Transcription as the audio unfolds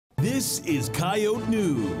This is Coyote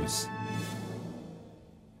News.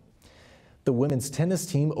 The women's tennis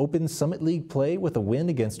team opened Summit League play with a win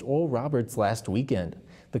against Oral Roberts last weekend.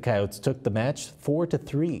 The Coyotes took the match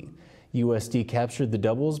 4-3. USD captured the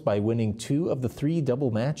doubles by winning 2 of the 3 double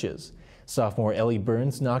matches. Sophomore Ellie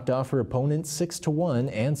Burns knocked off her opponent 6-1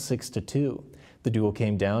 and 6-2. The duel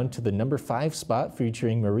came down to the number 5 spot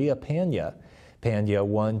featuring Maria Pena. Pena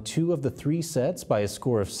won 2 of the 3 sets by a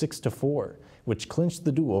score of 6-4, which clinched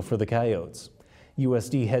the duel for the Coyotes.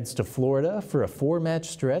 USD heads to Florida for a 4-match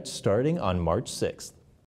stretch starting on March 6th.